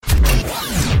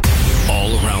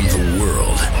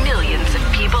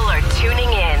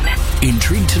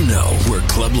intrigued to know where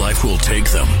Club Life will take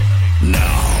them. Now.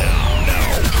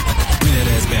 Bring that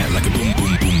ass back like a boom,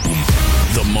 boom, boom, boom.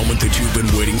 The moment that you've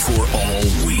been waiting for all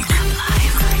week.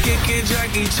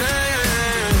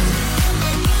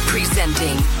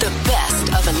 Presenting the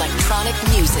best of electronic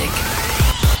music.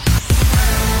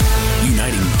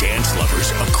 Uniting dance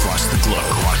lovers across the globe.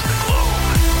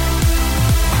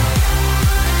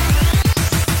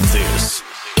 This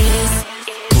is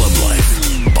Club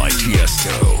Life by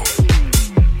Tiesto.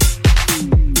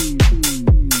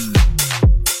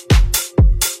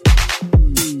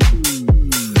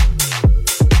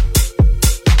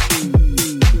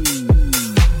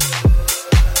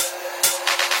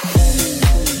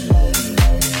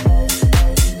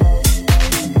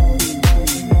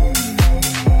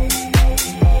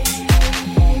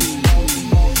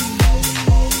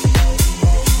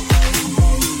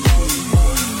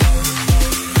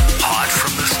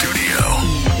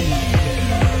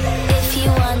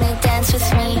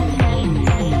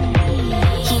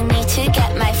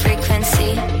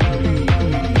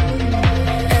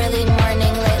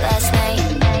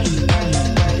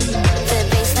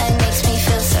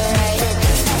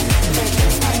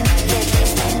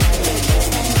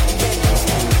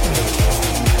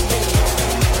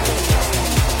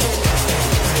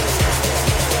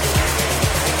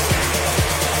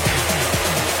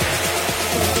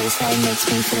 Makes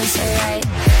me feel so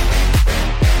right.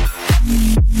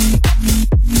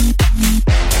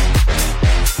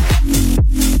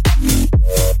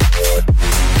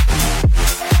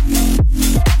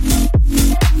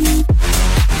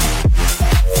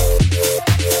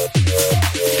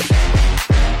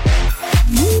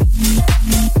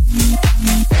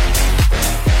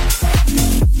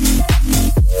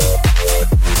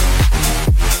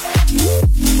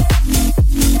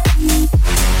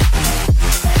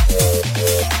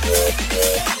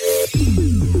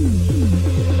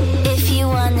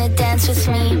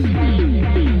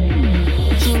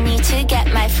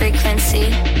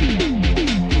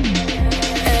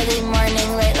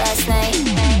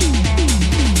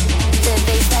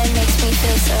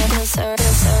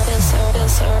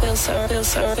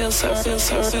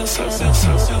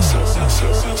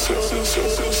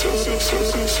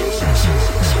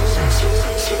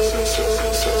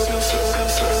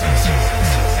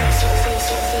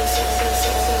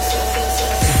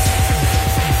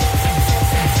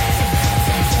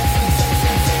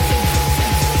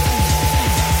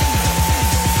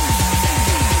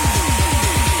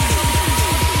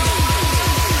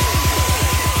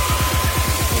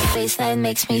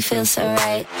 Makes me feel so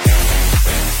right.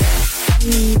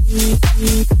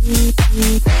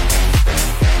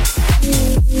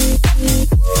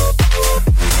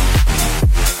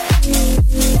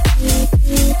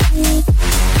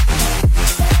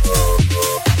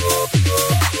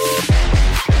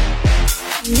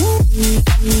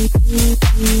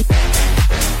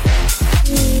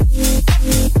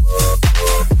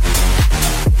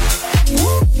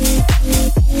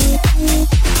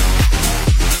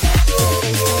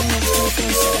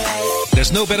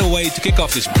 There's no better way to kick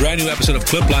off this brand new episode of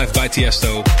Club Life by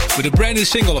Tiesto with a brand new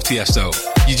single of Tiesto.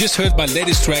 You just heard my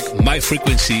latest track, My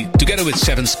Frequency, together with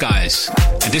Seven Skies.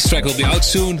 And this track will be out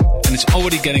soon, and it's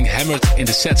already getting hammered in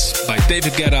the sets by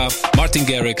David Guetta, Martin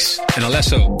Garrix, and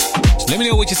Alesso. Let me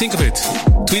know what you think of it.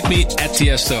 Tweet me at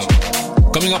Tiesto.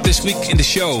 Coming up this week in the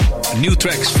show, new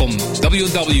tracks from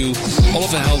W&W,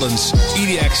 Oliver Heldens,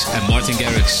 EDX and Martin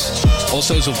Garrix.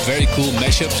 Also some very cool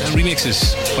mashups and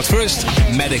remixes. But first,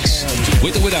 Maddox,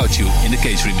 With or Without You in the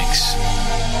Cage remix.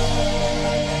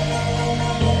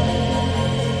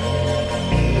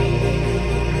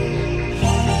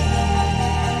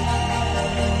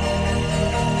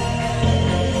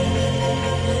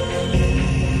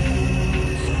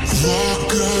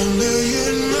 Walk a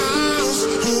million miles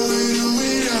with or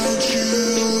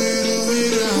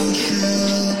without you.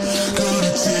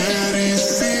 Gonna tear this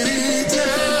city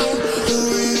down with or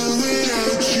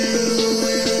without you.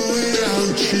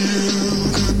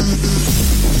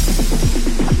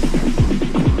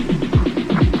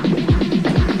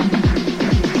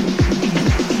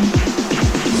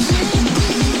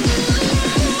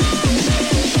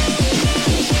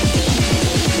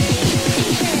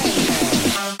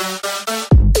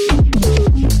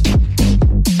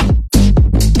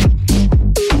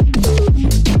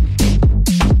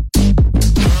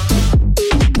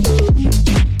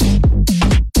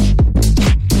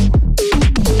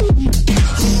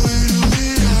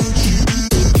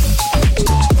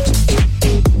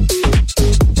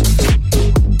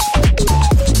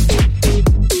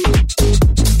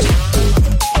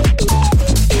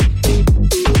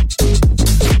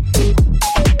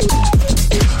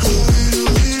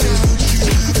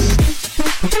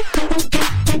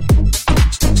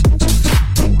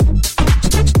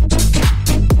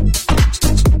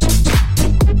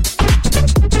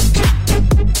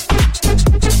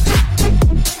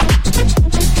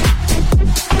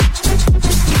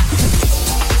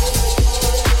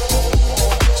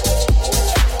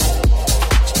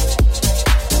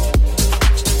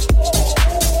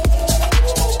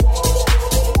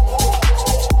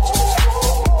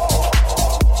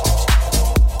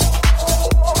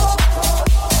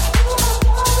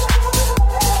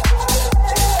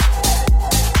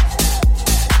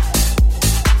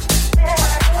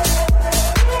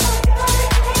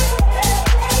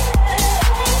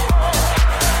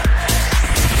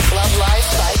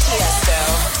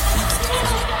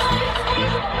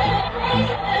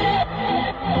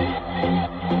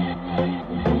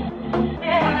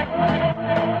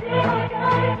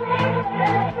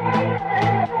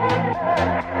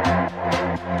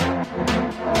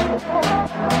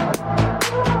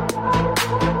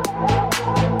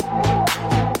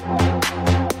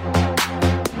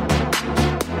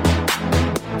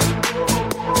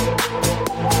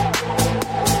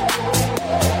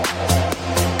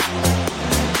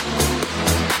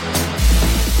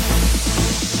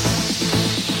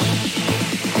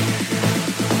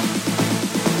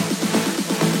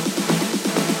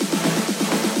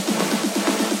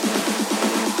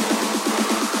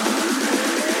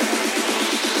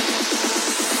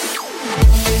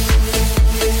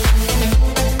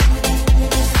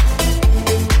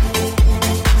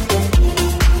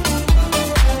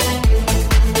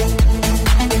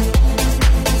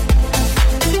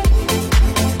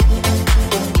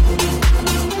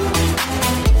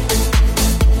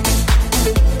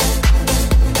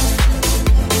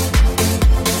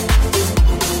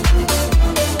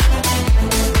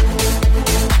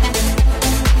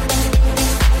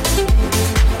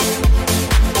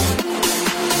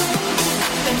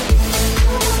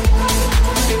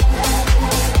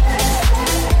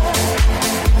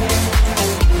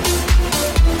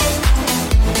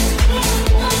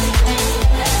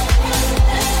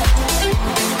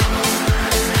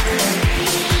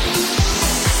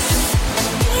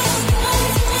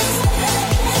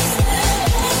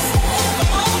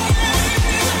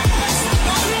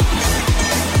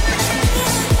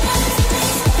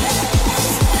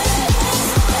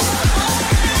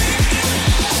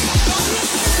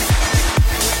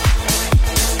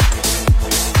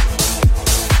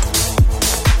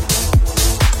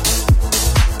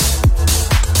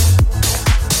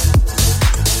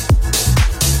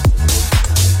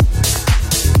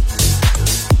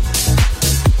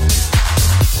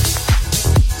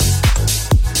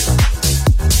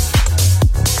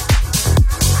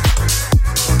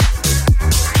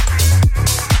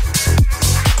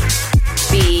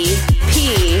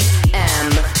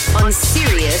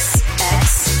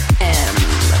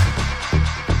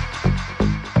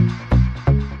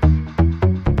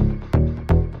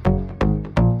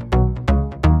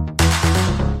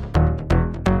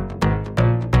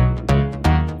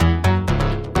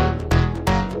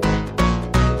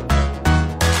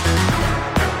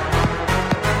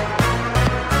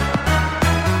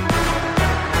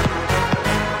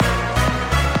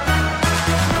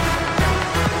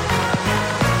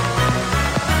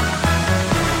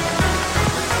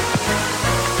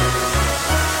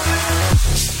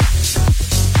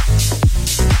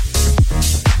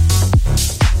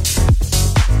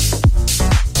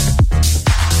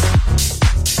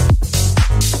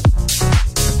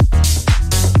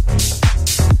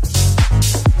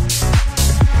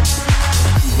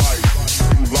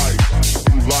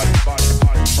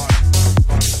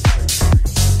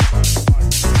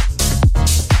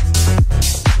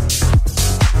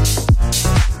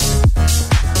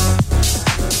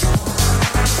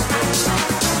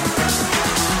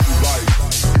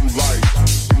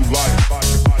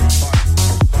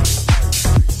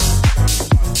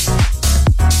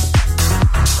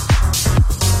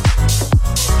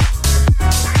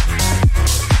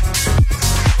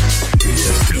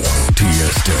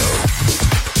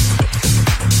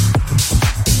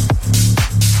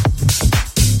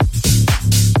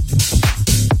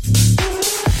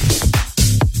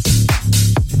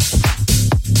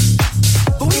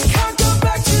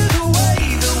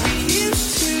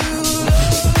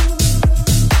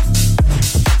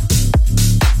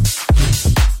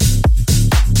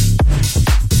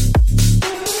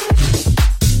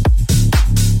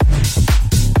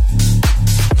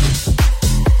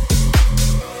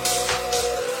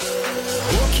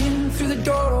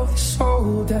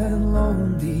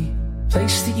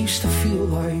 place that used to feel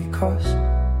like us.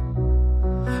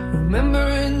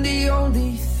 Remembering the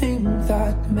only thing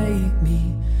that made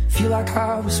me feel like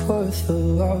I was worth the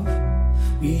love.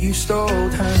 We used to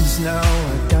hold hands, now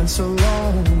I dance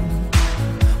alone.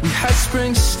 We had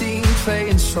Springsteen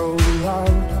playing so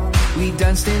loud. We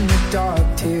danced in the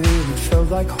dark till it felt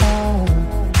like home.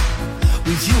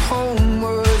 With you home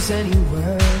was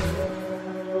anywhere.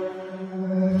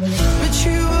 But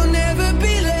you will never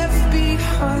be left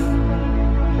behind.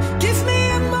 Give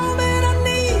me a moment, I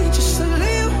need just a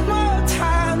little more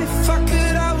time. If I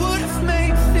could, I would have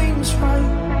made things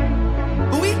right.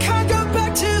 But we can't go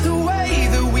back to the way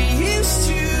that we used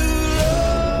to.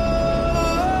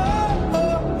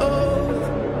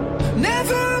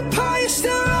 Never apart, you're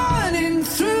still running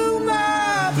through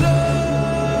my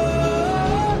blood.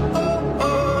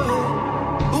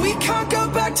 But we can't go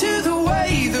back to the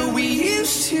way that we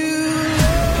used to.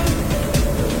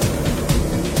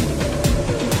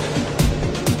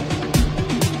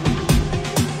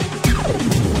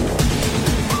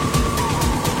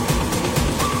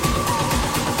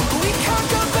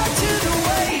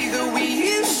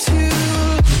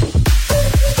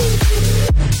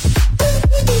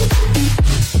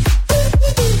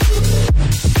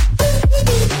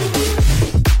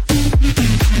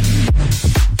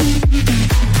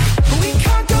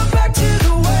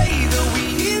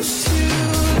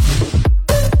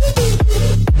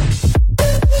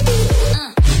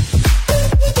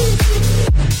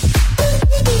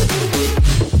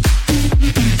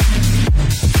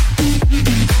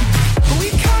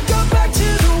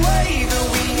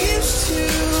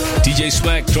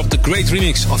 Dropped a great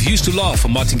remix of Used to Love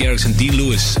from Martin Garrix and Dean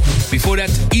Lewis. Before that,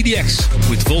 EDX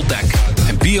with Voltac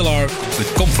and BLR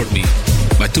with Comfort Me.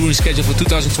 My touring schedule for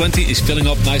 2020 is filling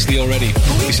up nicely already.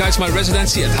 Besides my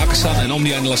residency at Hakkasan and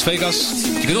Omnia in Las Vegas,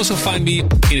 you can also find me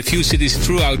in a few cities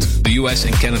throughout the US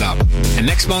and Canada. And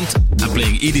next month, I'm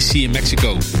playing EDC in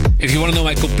Mexico. If you want to know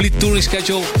my complete touring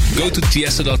schedule, go to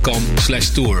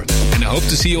tiesto.com/tour. And I hope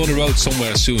to see you on the road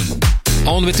somewhere soon.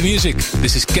 On with the music.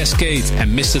 This is Cascade and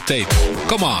Mr. Tape.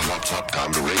 Come on. Top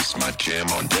time to race. My jam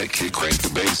on deck. Kick, crank the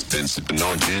bass. Been sipping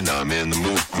on gin. I'm in the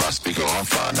mood. My speaker on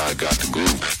fire. I got the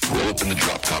groove. Roll up in the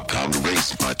drop top. Time to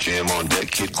race. My jam on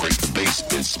deck. Kick, crank the bass.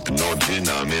 Been sipping on gin.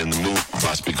 I'm in the mood.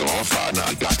 My speaker on fire.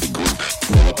 I got the groove.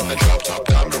 Roll up in the drop top.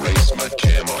 Time to race. My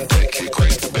jam on deck. Kick,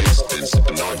 crank the bass. Been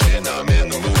sipping on gin. I'm in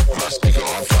the mood. My speaker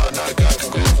on fire. I got the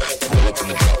groove. Roll up in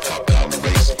the drop top. Time to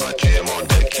race. My jam on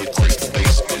deck. Kick, crank the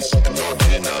bass. Been sipping on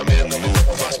gin. I'm in the mood.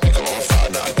 My speaker on fire.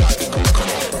 Now I got the groove. Come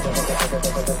on. Come on.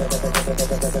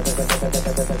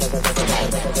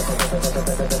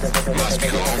 My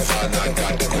speaker on fire. Now I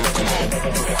got the groove. Come on.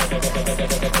 Come on.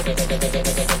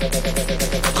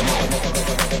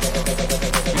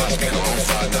 My speaker on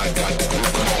fire. Now I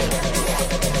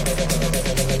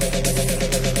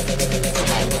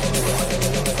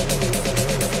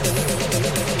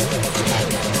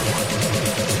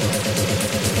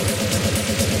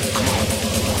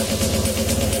got the groove. Come on.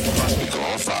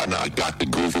 Come on. Now I got the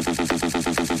groove.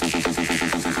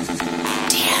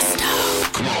 Tiesto.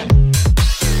 Come on.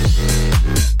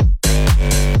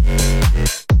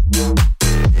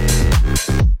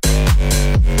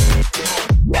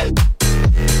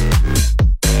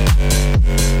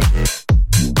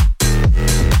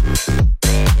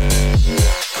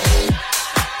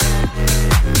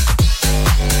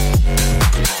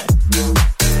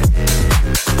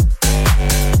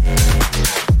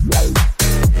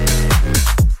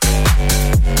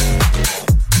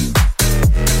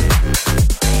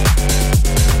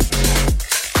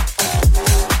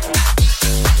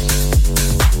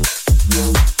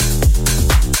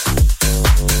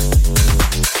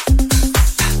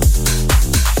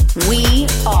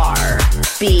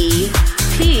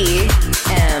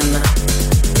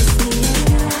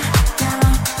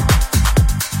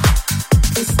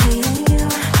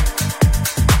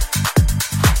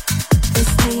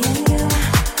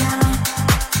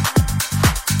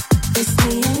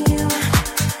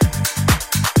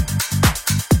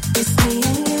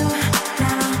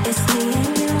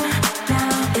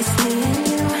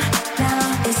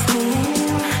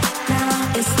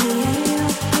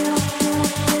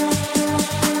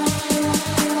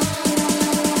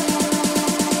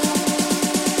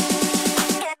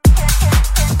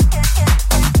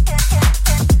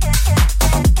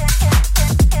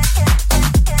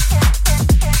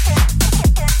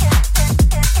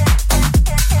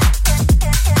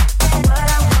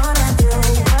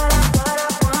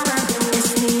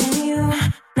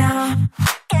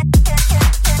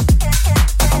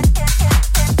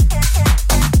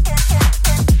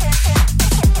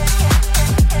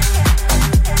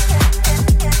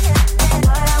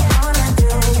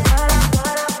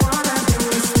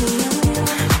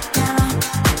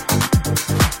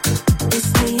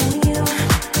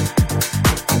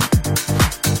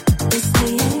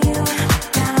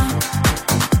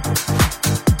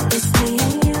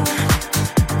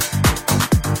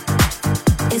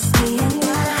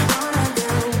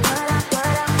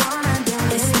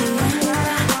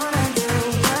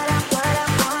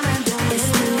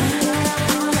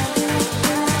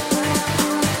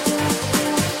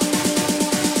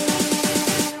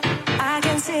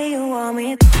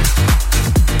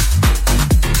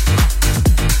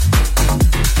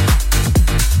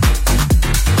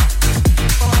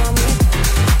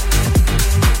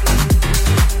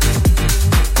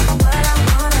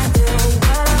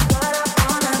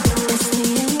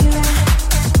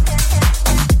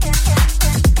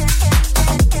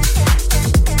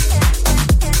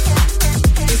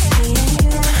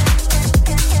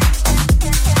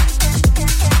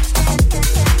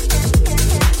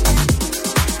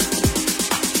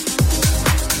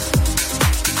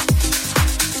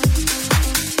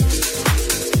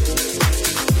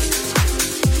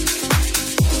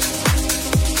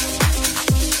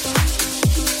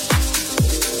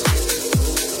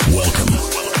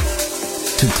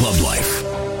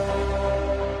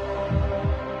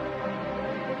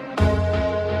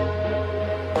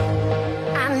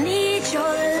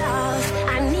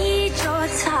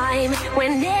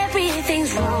 when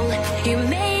everything's wrong. You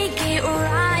make it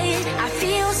right. I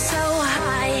feel so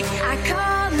high. I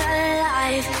come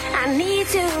alive. I need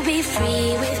to be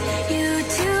free with you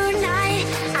tonight.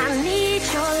 I need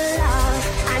your love.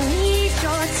 I need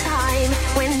your time.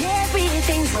 When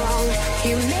everything's wrong,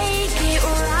 you make it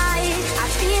right. I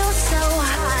feel so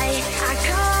high. I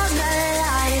come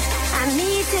alive. I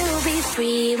need to be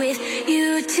free with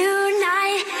you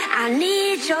tonight. I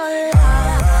need your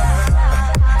love.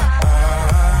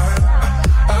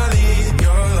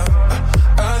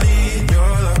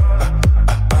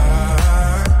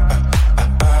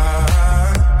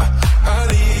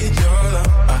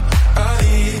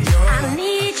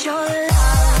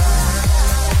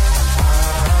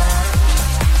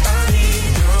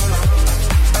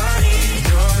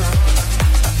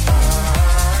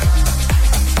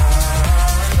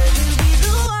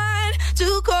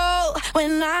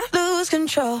 When I lose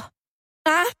control,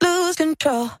 I lose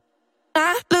control,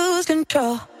 I lose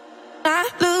control, I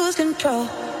lose control,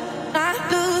 I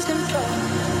lose control,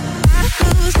 I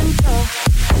lose control,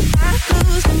 I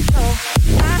lose control,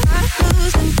 I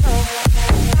lose control, I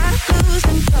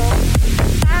lose control,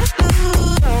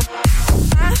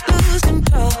 I lose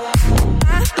control,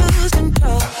 I lose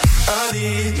control. I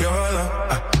need your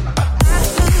love. I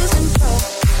lose control.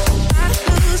 I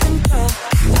lose control.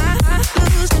 I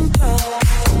lose control.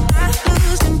 I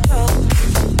lose control.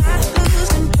 I lose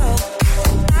control.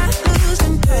 I lose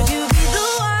control. You be the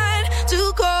one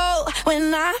to go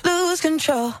when I lose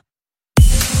control.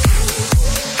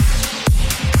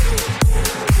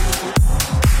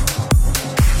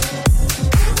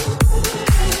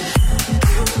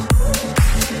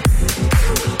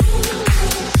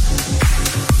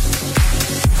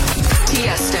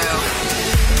 Tiesto.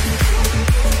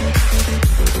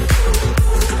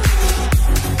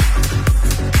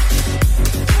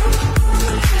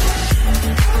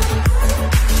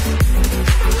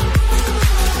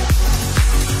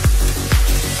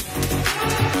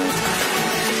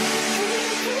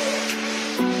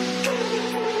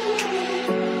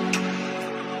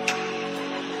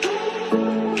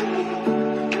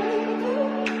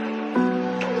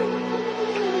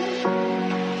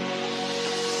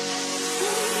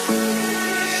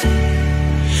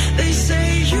 They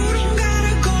say you don't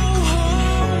gotta go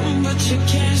home, but you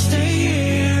can't stay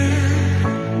here.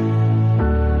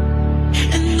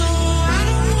 And no, I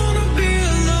don't wanna be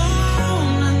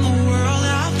alone in the world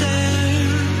out there.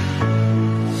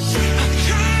 I've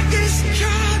tried this,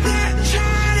 tried that,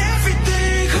 tried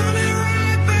everything. Coming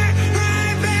right back,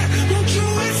 right back. Won't you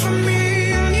wait for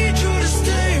me? I need you to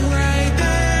stay right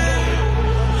there.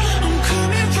 I'm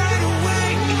coming right away,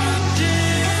 my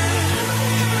dear.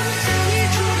 I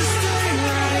need you to stay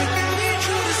right. I need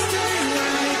you to stay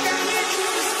right. I need you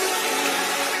to stay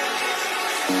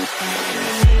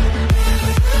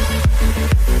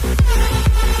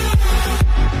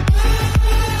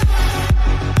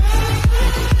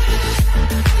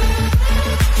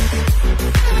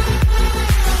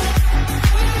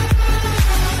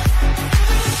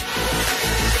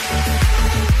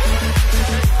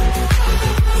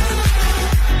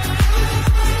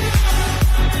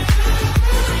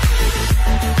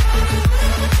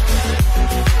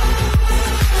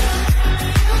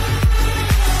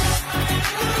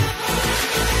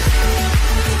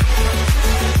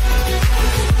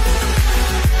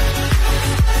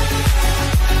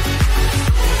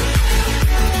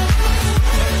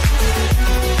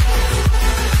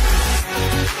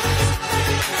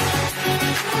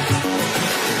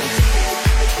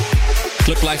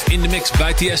Club Life in the mix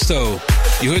by Tiesto.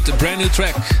 You heard a brand new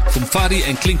track from Fadi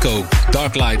and Klinko,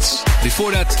 Dark Lights.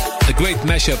 Before that, a great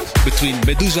mashup between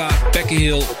Medusa, Becky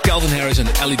Hill, Calvin Harris and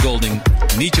Ellie Goulding,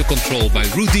 Need Your Control by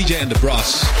Rude DJ and the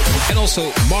Brass. And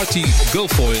also Marty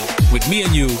Guilfoyle with Me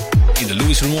and You in the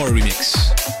Louis Renoir remix.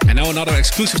 And now another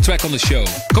exclusive track on the show.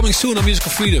 Coming soon on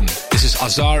Musical Freedom, this is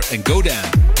Azar and Godan,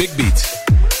 Big Beat.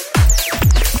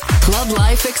 Club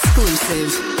Life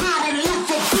exclusive.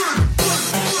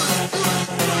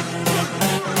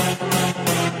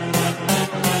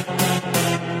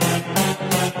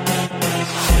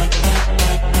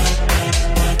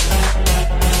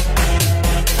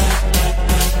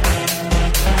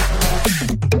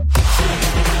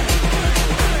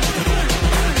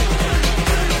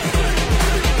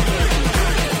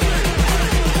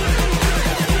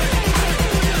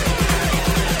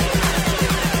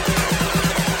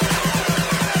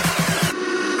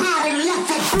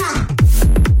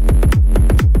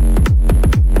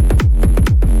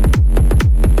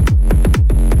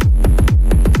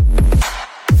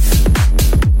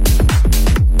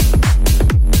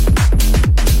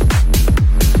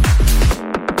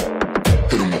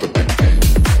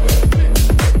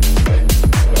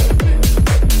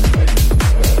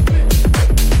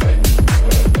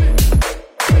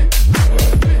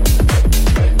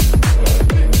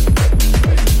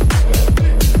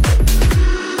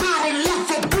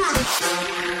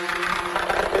 So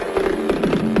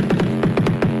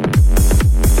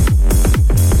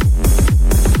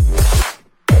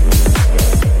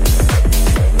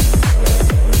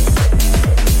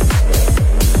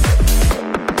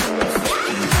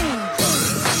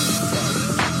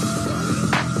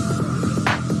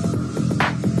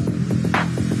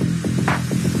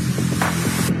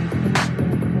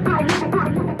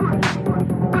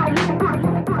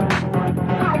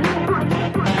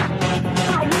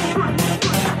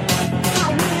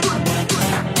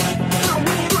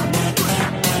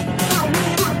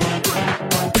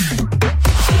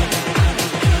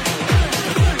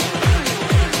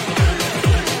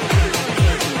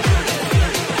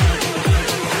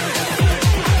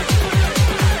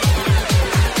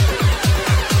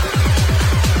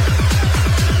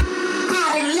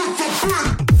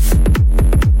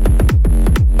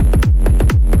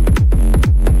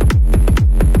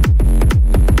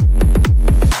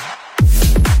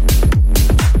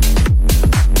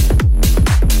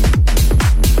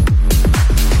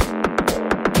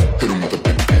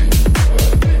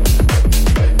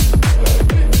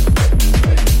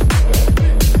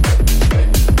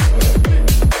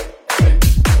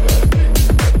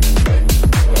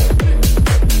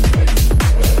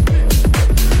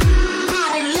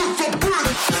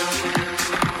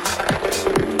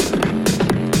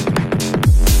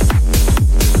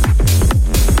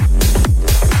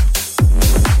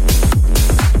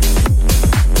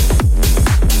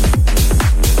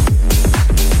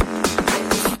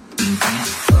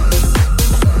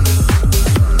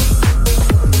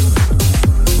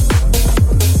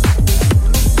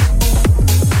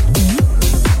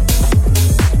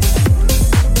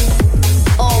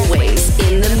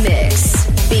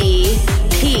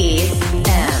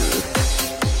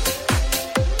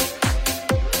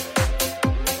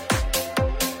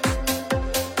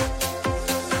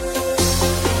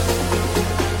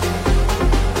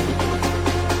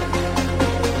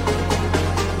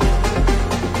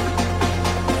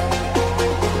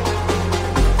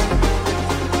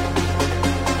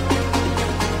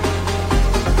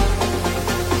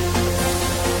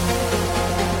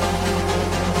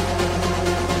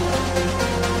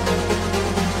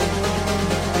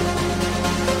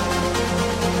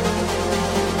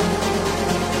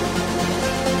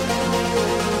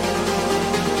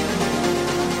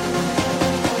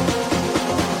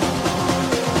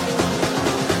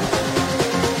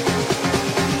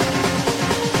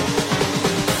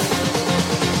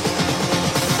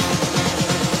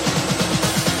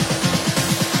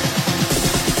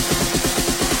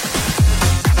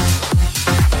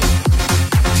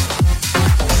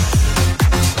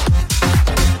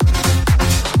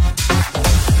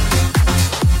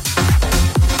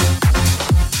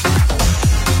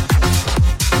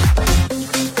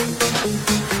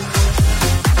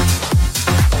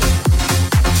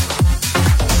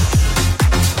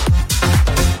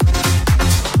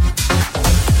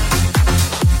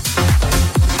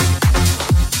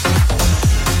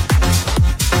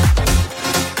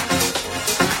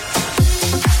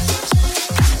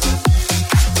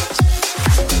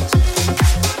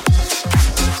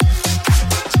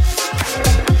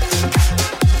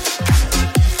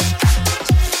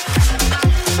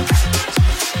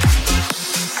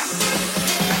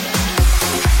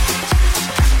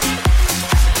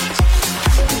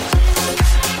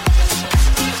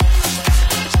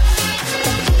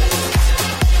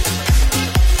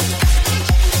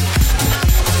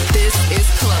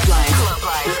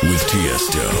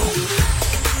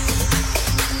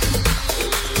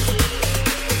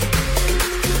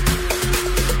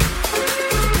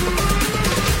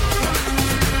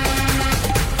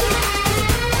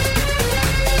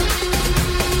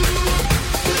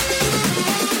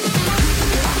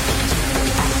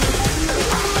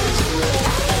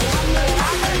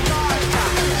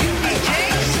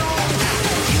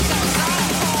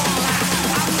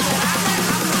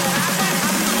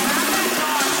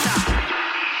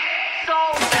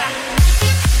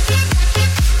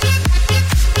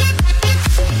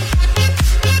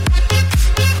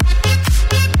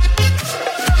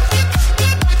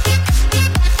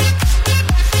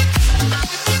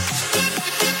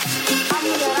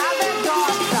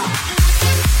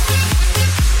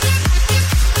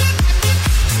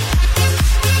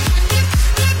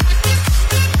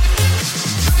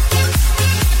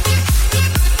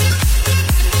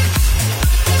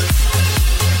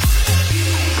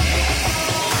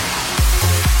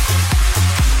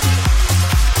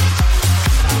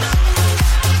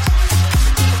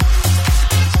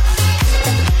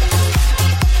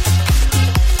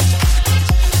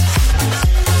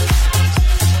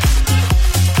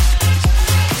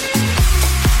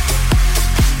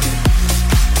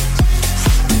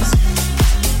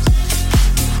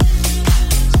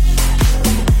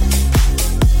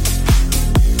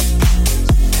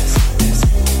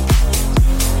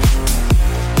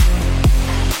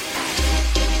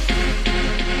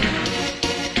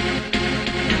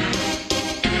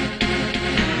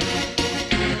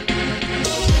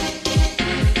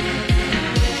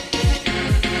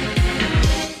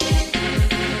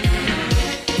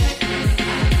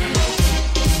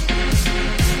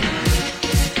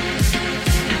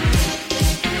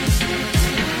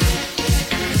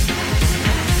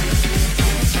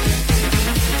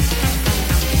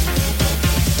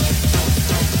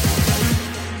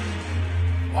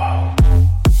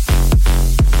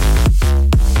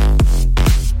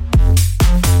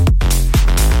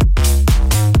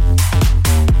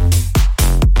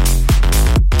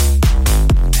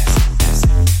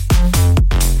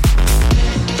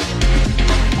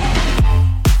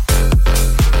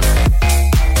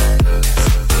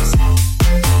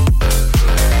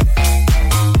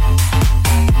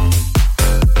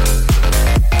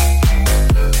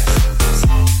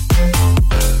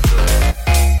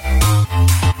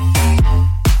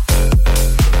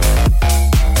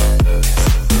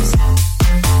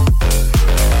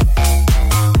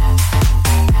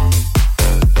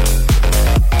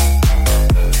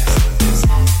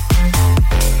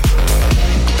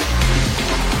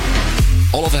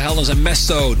Elders and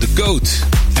Mesto, The Goat.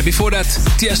 And before that,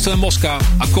 Tiesto and Mosca,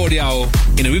 Accordiao,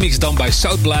 in a remix done by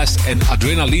South Blast and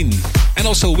Adrenaline. And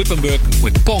also Wippenberg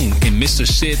with Pong in Mr.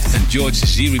 Sid and George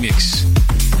Z remix.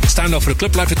 It's time now for the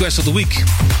Club Life Request of the Week.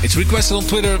 It's requested on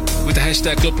Twitter with the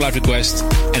hashtag Club Life Request,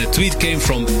 and a tweet came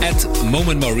from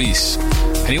 @MomentMaurice.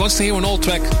 And he wants to hear an old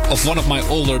track of one of my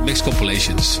older mix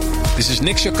compilations. This is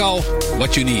Nick Chakal,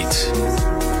 What You Need.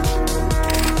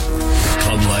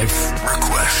 Club Life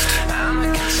Request.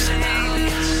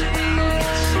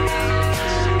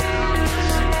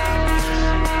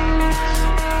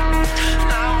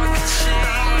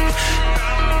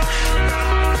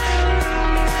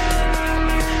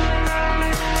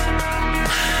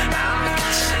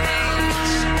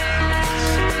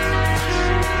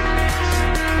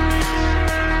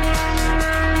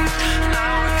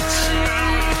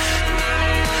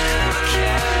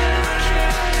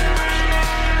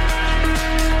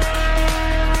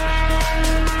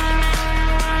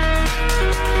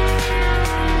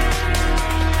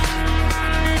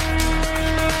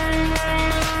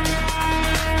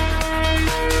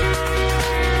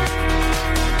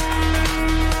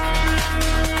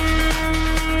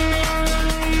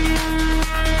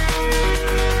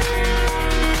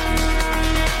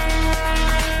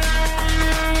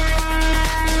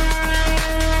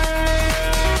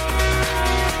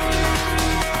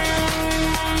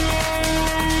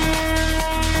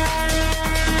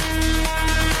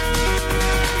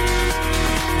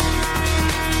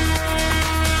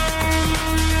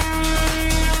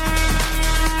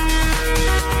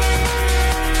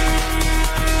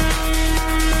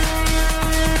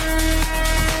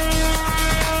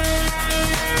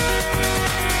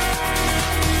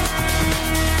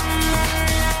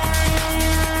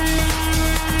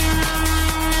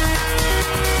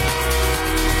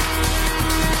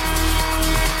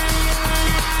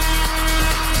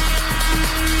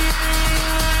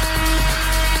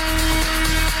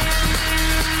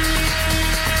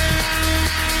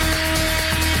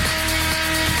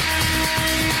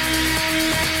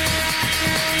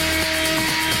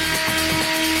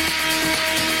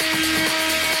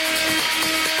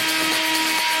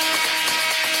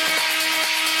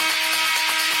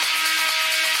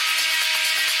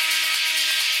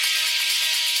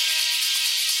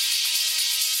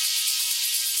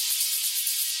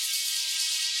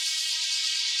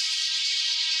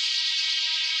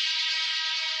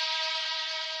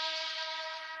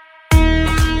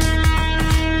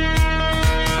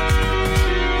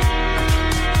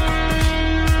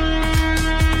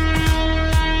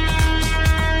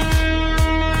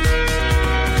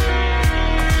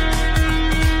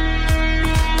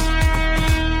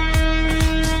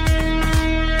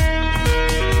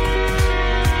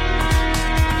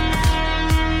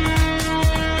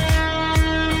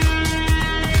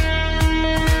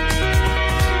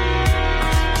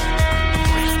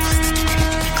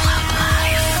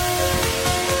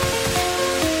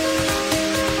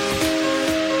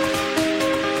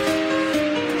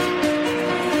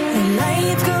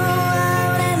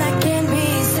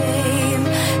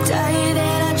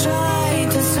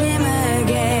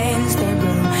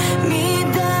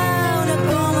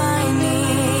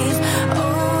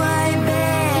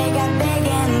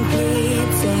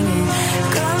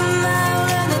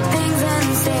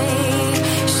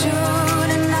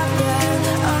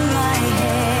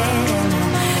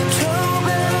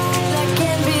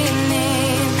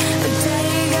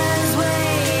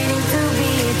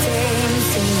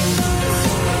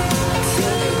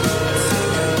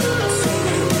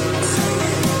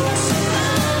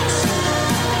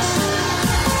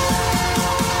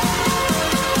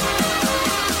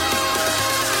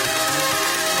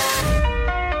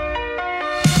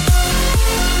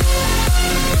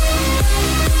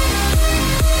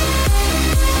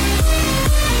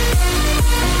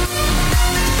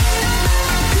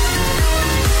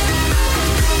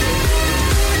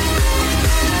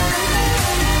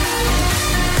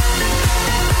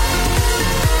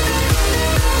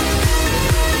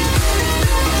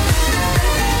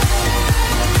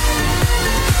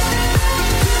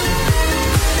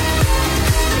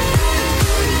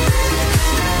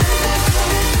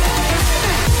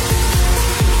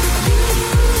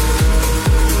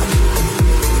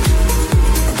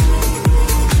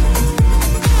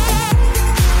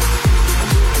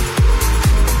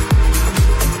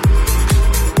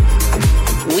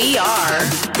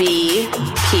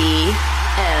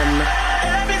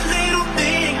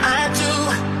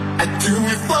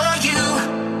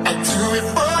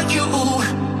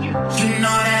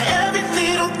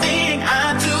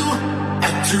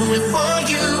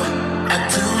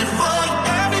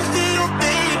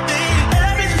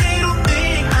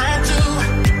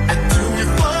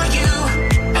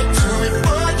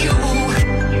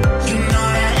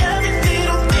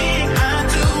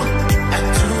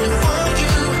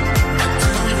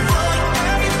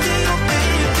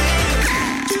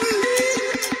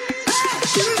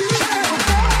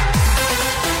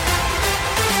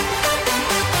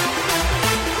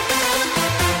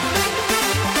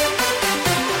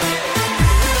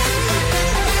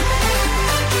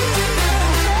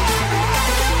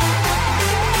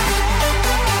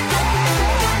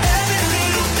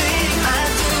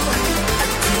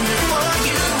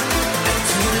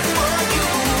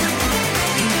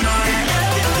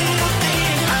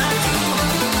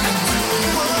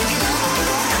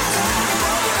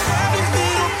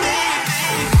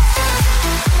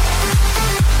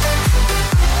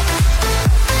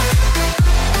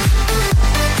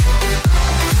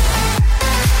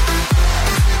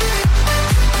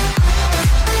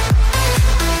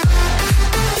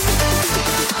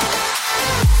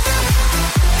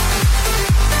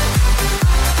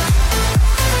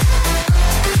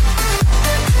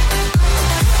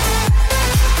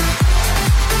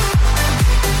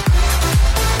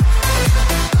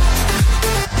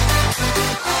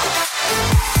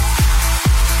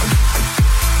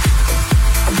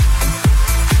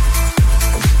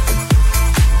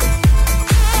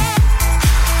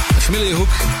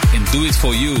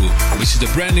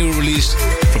 the brand new release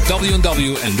from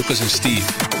W&W and Lucas and Steve,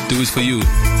 Do It For You.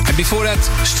 And before that,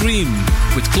 Stream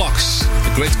with Clocks,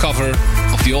 a great cover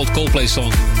of the old Coldplay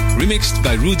song, remixed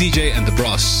by Rue DJ and The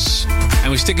Bros. And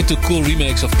we're sticking to cool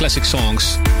remakes of classic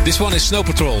songs. This one is Snow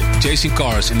Patrol, Chasing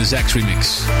Cars in the Zax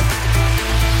remix.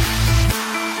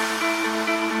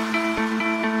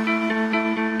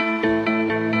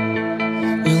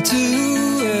 We'll do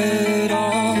it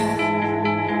all,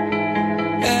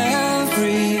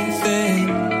 everything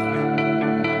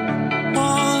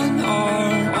on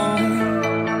our own.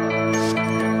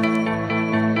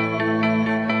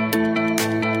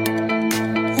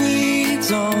 We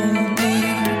don't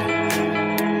need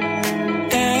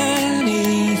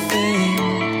anything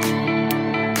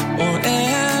or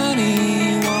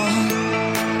anyone.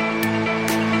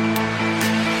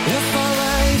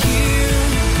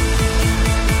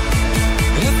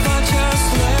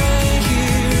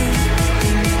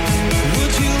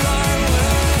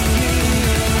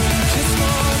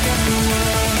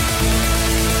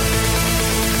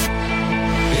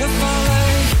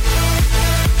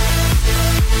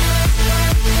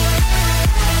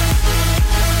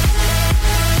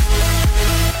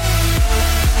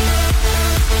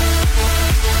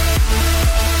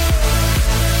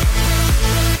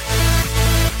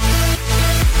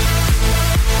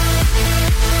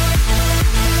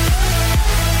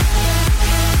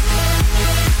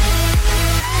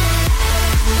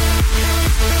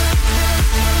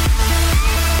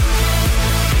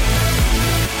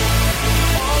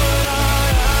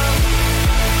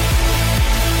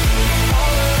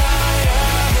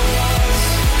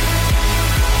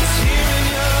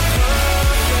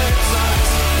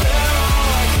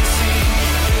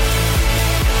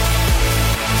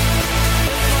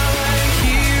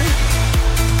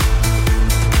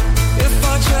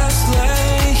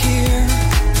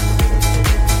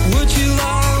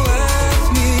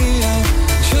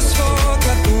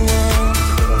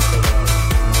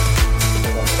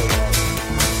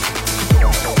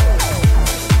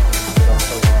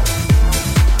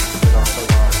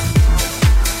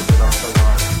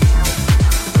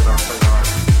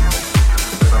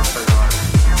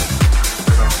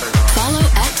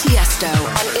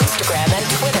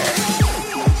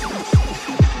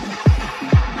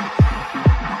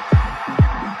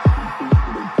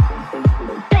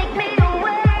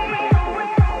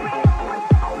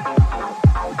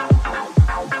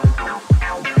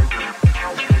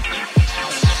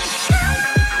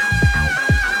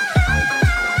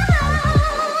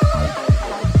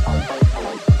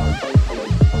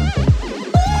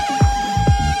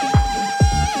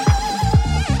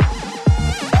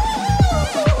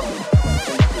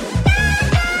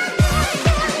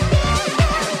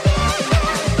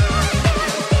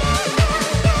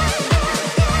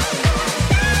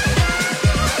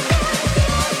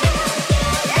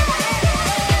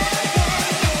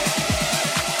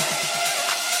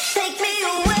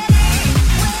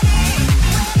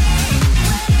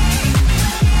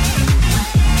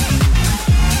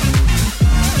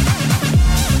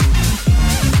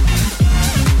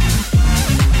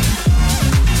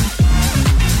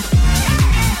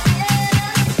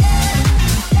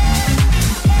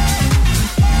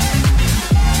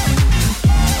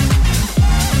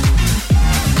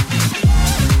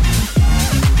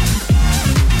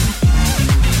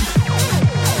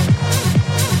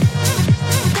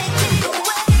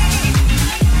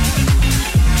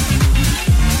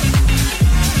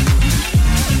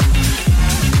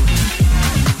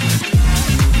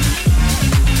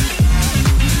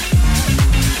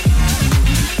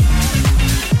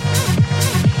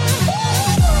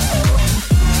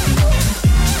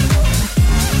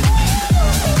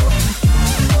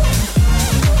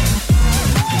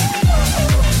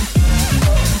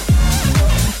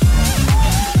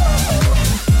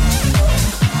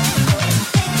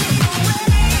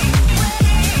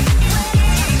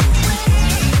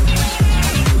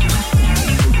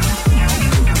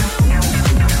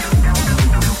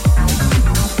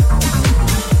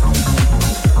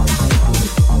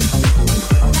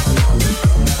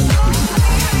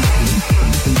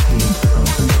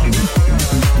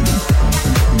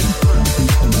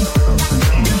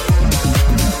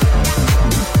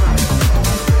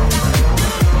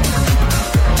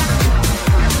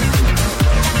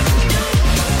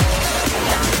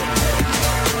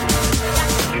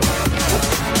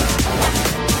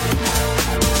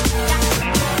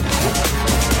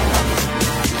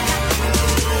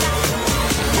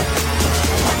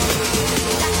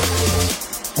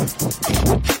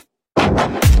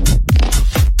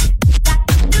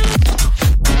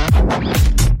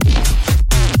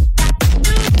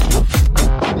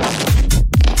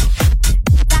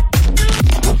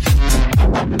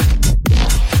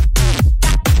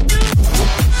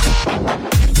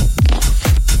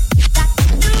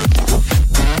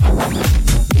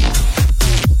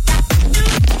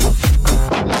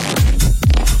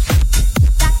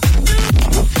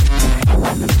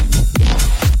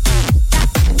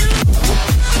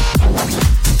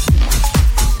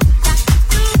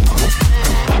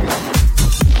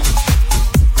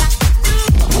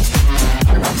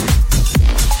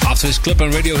 club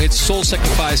and radio hit Soul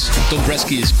Sacrifice, Tom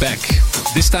Bresky is back.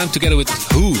 This time together with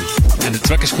Who, and the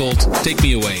track is called Take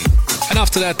Me Away. And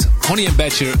after that, Honey and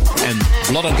Badger and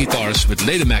Blood on Guitars with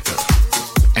Ledemaker.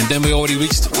 And then we already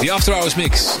reached the After Hours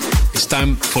mix. It's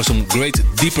time for some great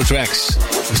deeper tracks.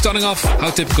 We're starting off, how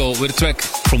typical, with a track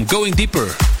from Going Deeper,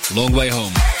 Long Way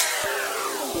Home.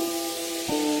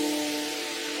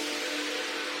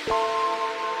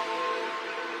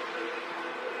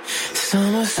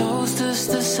 Summer solstice,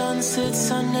 the sun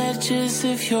sits on edges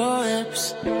of your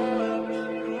lips.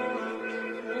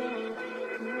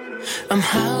 I'm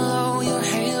hollow, your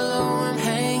halo, I'm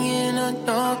hanging on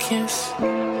your kiss.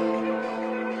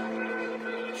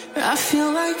 I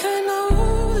feel like I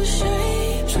know the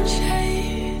shapes and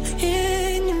shapes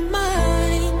in your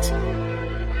mind.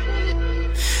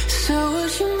 So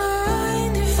would you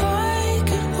mind if I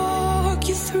could walk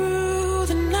you through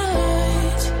the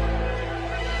night?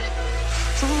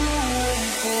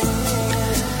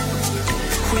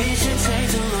 We should take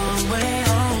the long way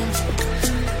home,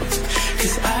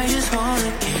 'cause I just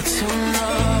wanna get to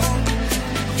know.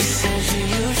 You said you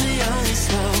usually only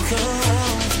smoke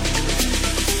alone,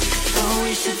 but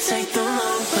we should take the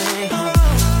long way home.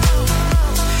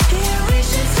 Yeah, we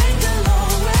should take the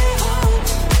long way home,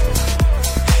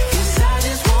 'cause I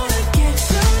just wanna get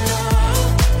to know.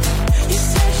 You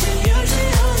said you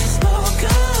usually only smoke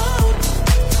alone,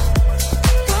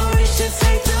 but we should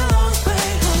take the long way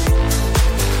home.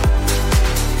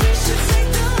 We should take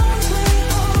the long way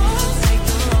home. Take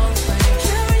the long way.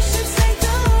 Yeah, we should take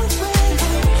the long way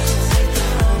home. Take the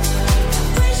long way.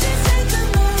 We should take the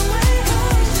long way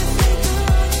home. Take the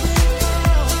long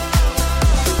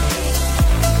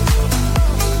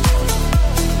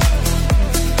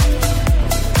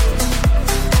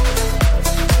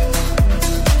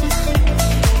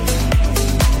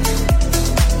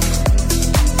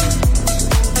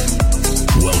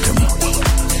Welcome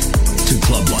to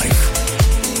Club Life.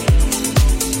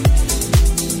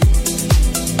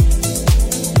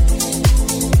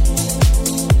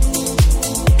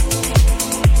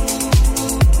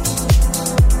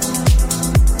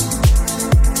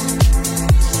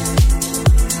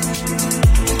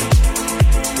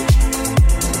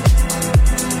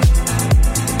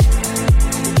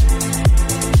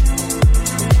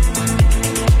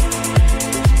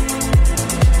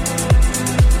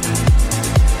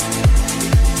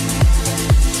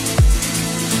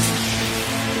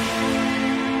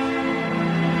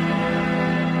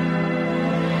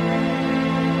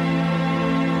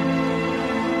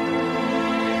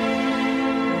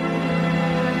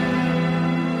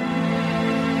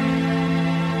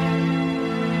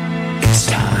 It's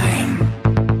time.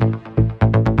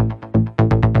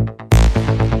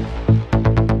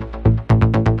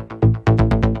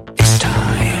 It's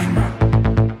time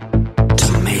to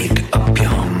make up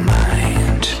your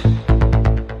mind.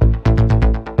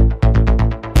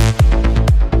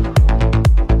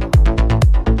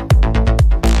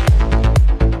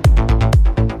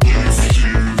 It's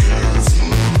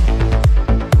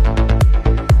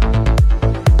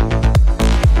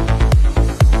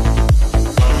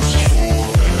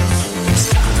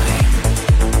time.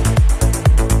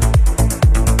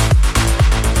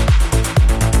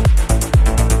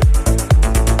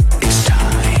 It's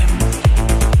time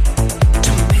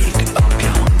to make up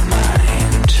your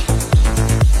mind.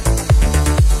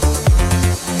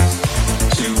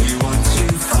 Do we want to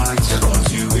fight or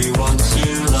do we want to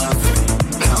love?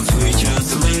 Can't we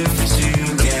just live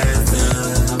together?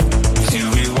 Do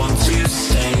we want to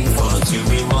stay or do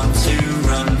we want to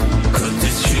run? Could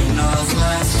this trip not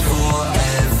last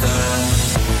forever?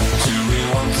 Do we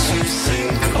want to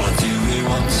sink or do we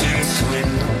want to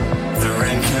swim? The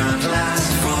rain can't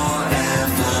last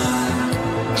forever.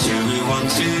 Do we want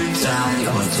to die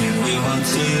or do we want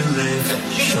to live?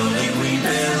 Surely we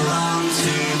belong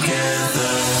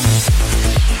together.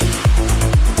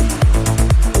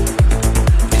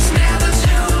 It's never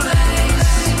too late.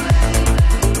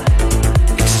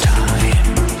 It's time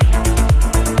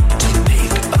to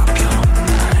make up your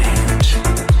mind.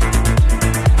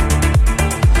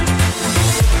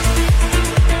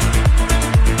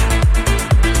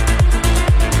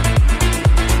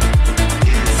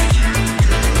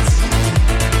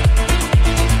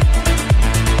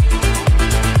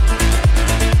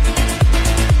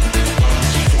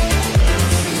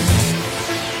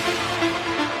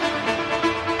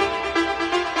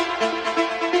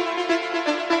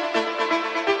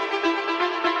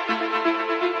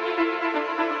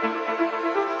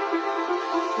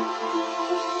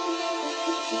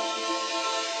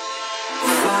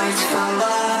 Fight for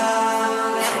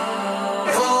love,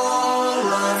 for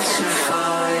love to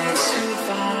fight.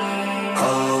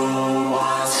 Oh,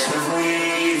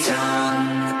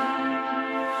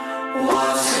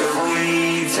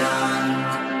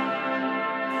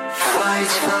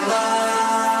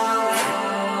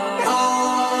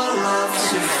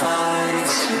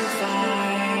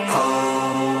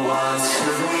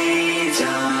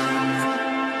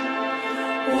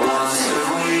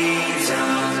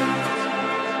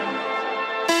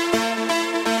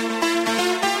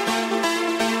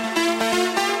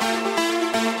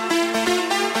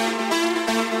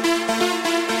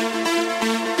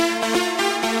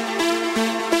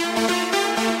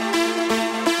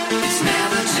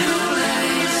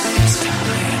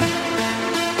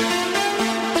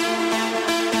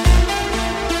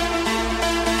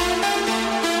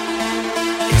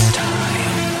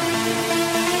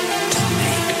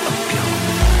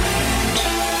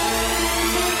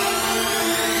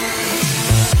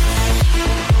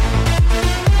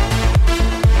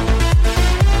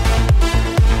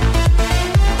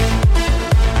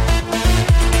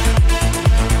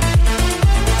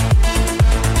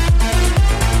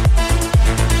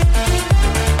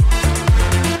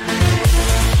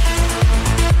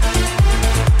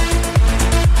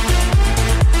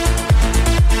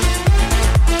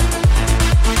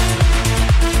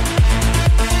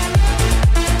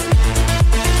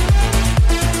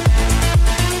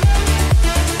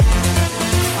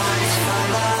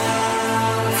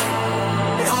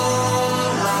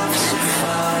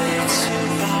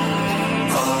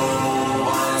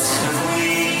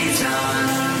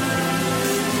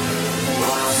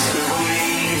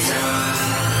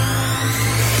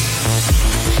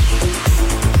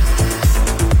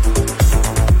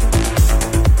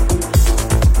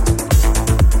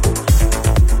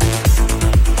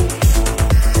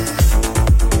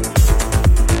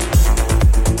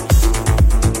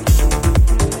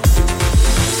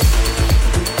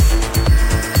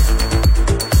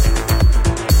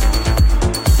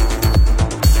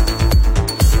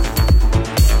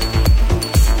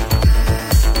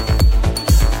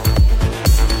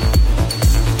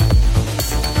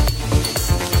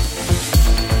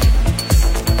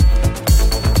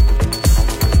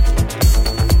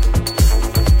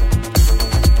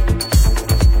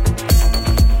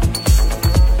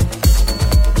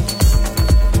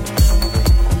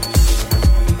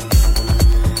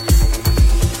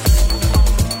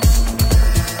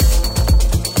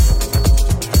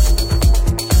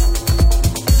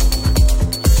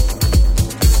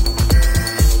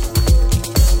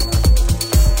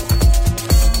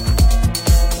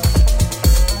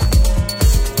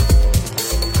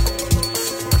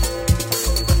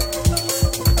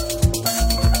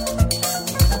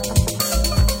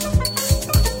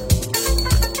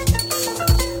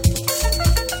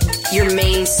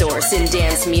 source in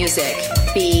dance music.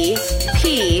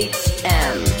 BPM.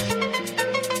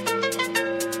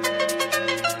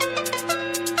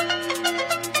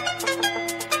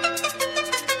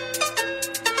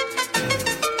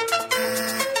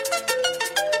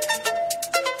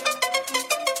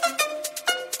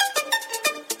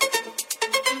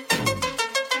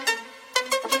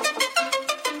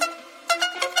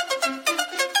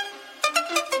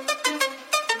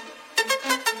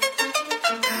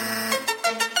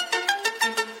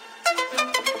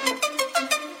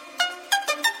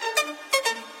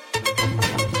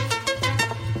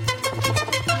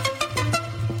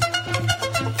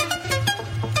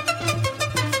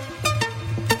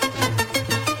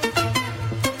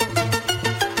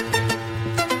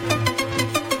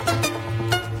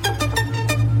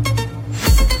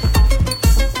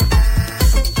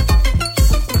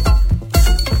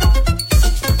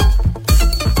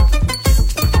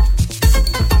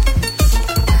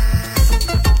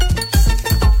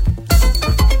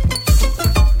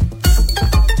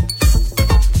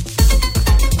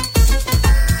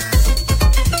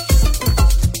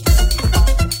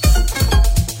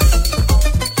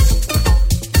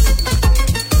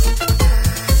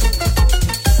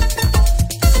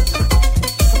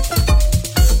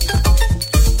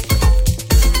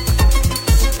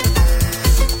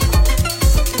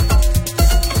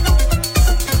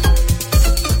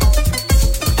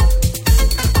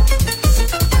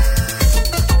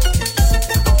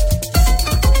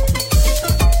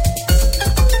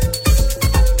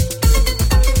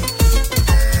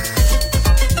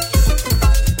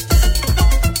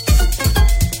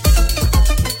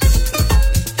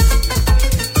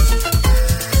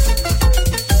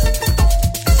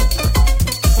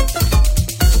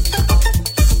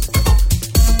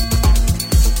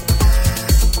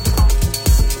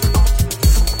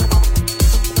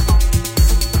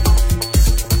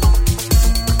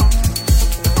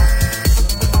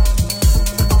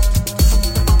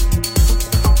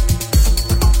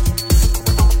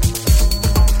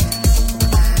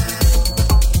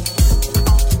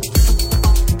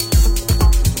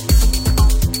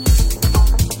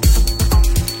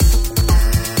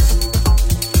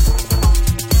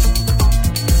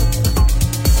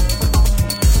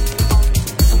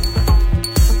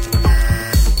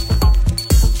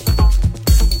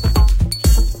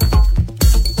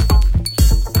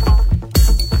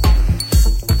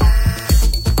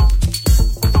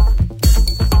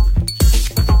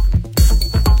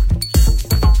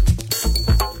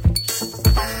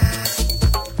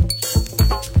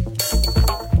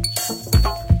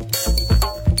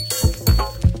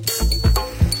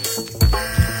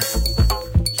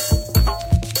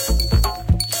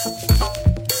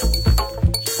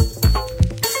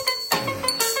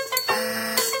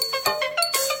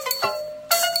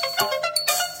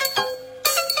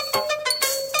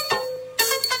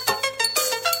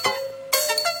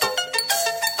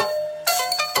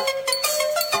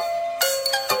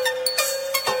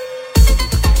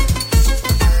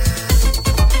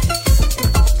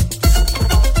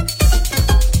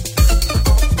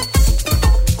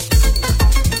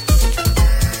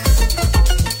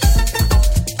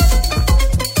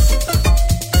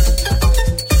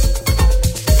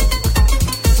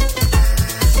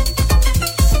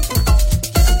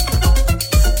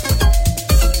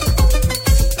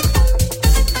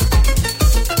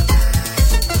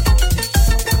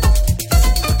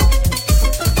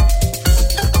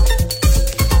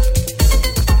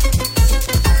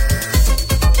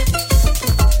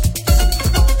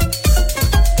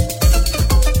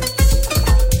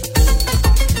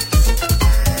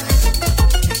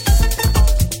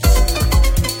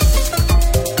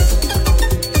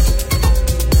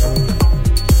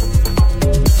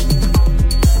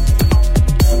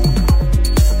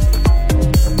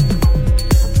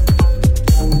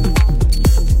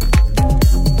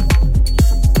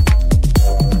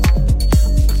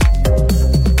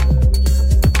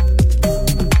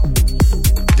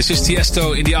 This is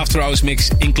Tiesto in the After Hours mix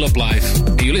in Club Life.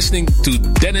 And you're listening to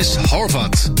Dennis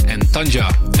Horvath and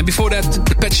Tanja. And before that,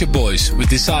 the Pet Shop Boys with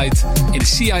Decide in the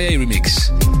CIA remix.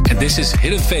 And this is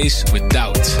Hidden Face with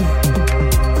Doubt.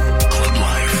 Club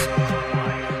Life.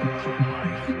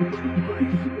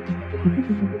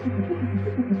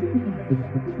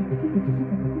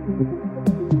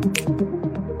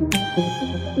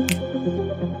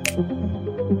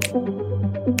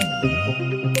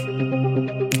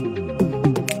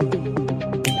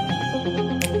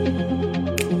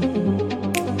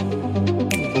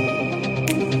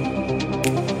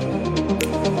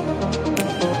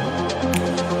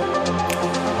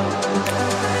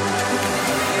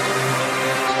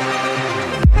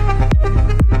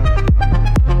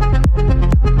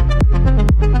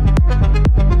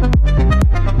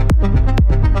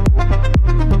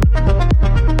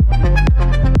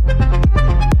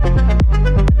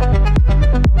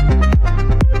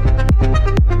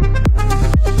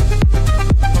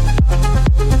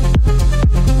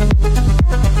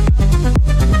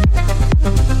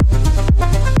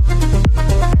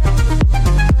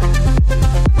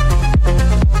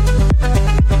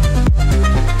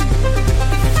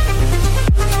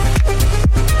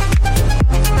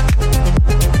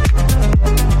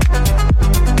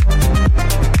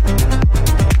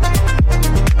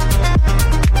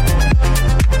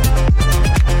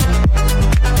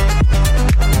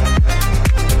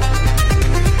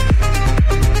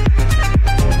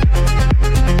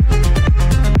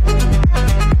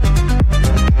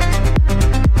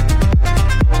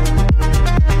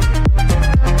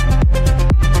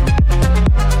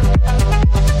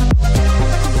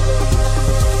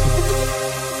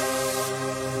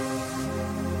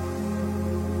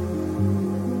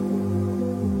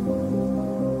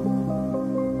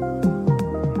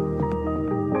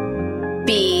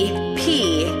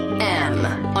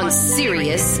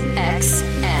 Sirius XM.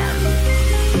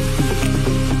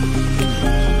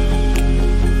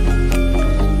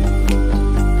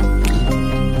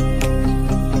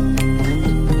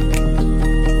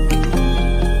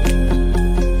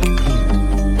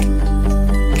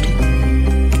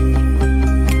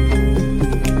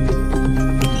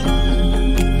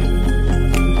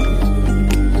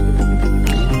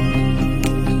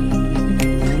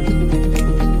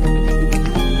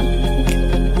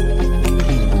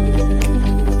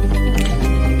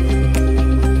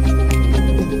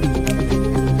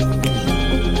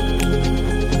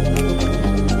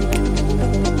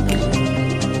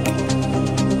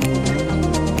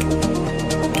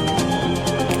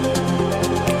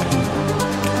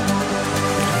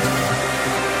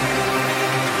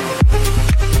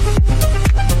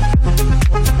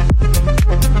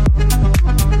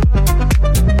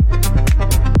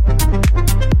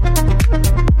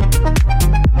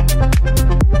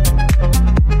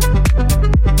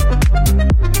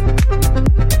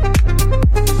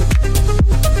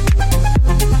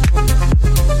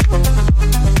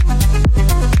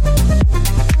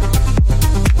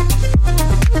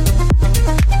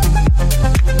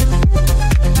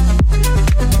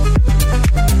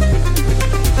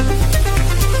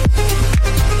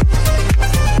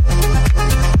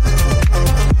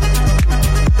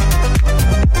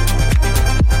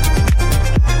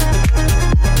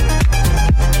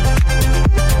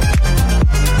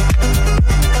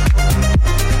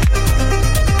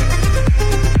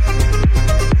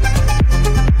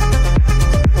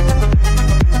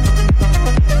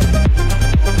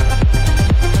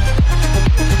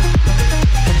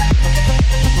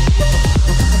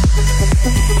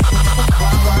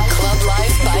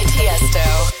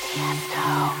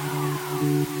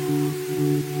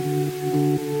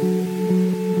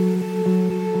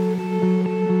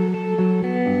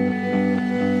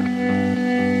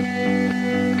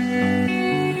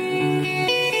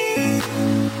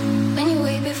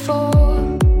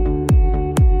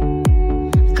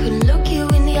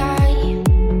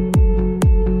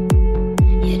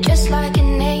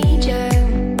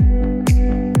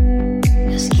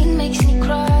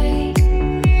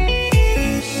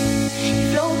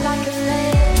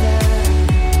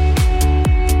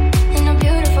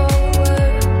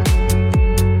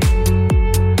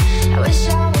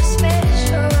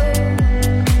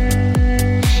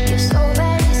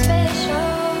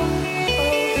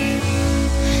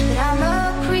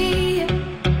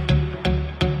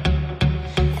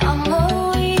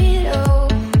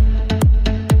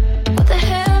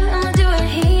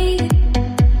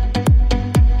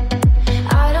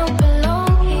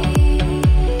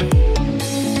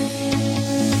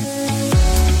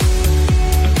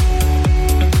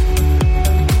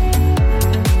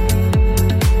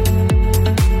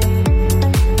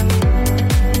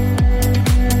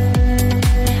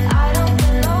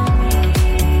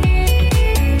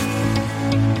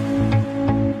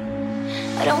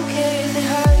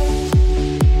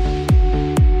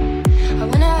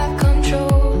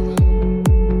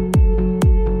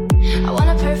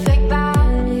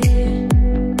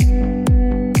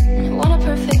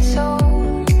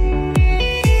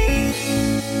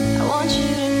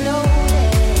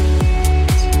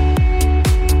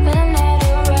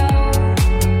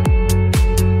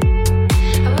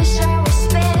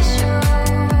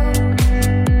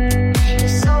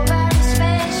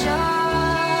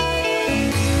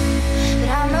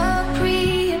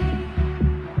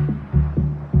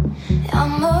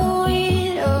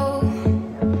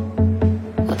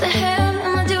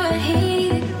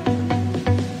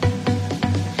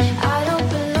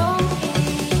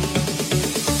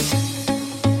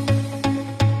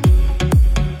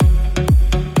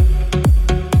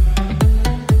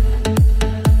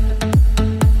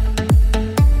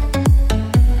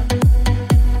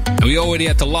 Already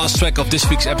at the last track of this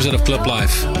week's episode of Club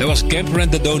Life. There was Gamper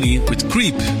and Dodoni with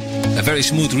Creep, a very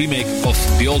smooth remake of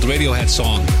the old Radiohead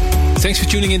song. Thanks for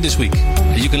tuning in this week.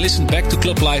 And you can listen back to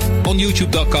Club Life on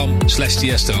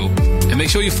youtube.com/Tiesto. And make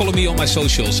sure you follow me on my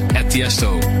socials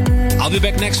 @Tiesto. I'll be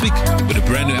back next week with a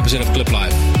brand new episode of Club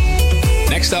Life.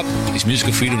 Next up is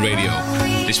Musical Freedom Radio.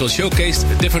 This will showcase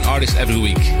a different artist every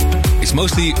week. It's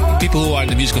mostly people who are in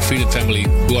the Musical Freedom family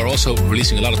who are also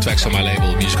releasing a lot of tracks on my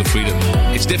label, Musical Freedom.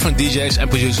 It's different DJs and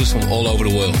producers from all over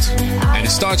the world. And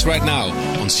it starts right now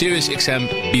on Sirius XM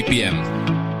BPM.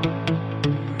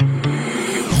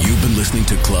 You've been listening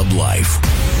to Club Life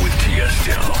with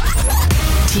Tiesto.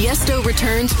 Tiesto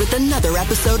returns with another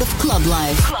episode of Club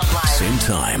Life. Same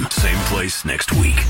time, same place next week.